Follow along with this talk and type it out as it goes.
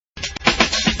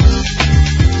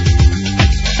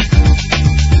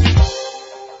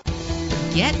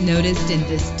get noticed in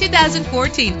this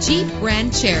 2014 Jeep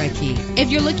Grand Cherokee.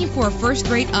 If you're looking for a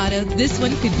first-rate auto, this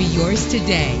one could be yours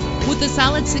today. With a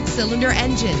solid 6-cylinder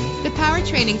engine, the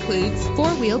powertrain includes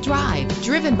 4-wheel drive,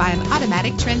 driven by an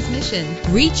automatic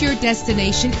transmission. Reach your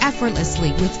destination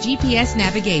effortlessly with GPS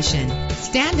navigation.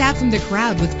 Stand out from the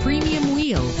crowd with premium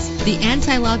wheels. The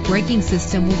anti-lock braking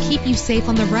system will keep you safe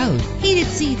on the road. Heated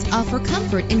seats offer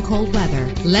comfort in cold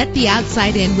weather. Let the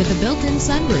outside in with a built-in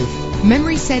sunroof.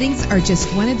 Memory settings are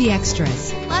just one of the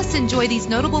extras. Plus, enjoy these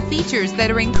notable features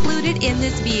that are included in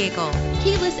this vehicle: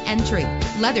 keyless entry,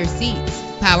 leather seats,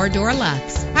 power door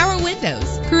locks, power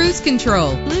windows, cruise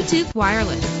control, Bluetooth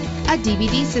wireless, a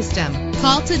DVD system.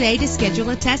 Call today to schedule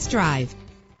a test drive.